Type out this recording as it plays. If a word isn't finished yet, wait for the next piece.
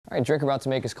All right, drink we're about to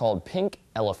make is called Pink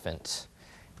Elephant.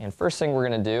 And first thing we're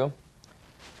gonna do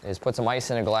is put some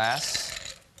ice in a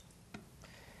glass,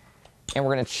 and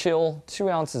we're gonna chill 2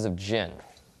 ounces of gin.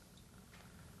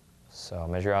 So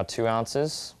measure out 2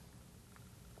 ounces,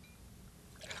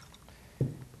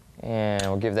 and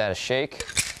we'll give that a shake.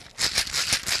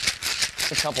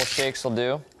 Just a couple shakes will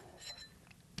do,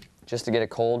 just to get it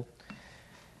cold.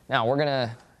 Now we're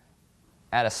gonna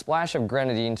add a splash of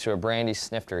grenadine to a brandy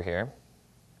snifter here.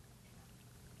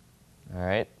 All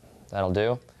right, that'll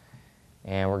do.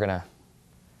 And we're gonna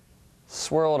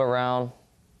swirl it around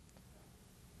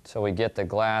till we get the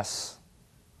glass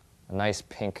a nice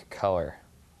pink color.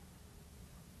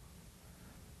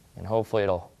 And hopefully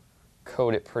it'll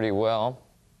coat it pretty well.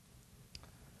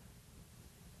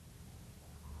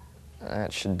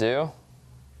 That should do.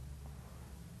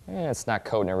 It's not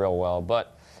coating it real well,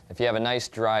 but if you have a nice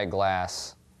dry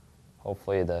glass,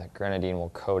 hopefully the grenadine will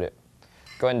coat it.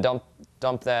 Go ahead and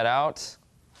dump that out,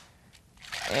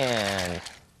 and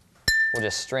we'll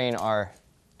just strain our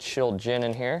chilled gin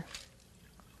in here.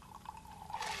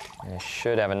 And it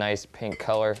should have a nice pink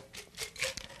color.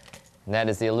 And that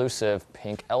is the elusive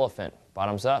Pink Elephant.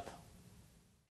 Bottoms up.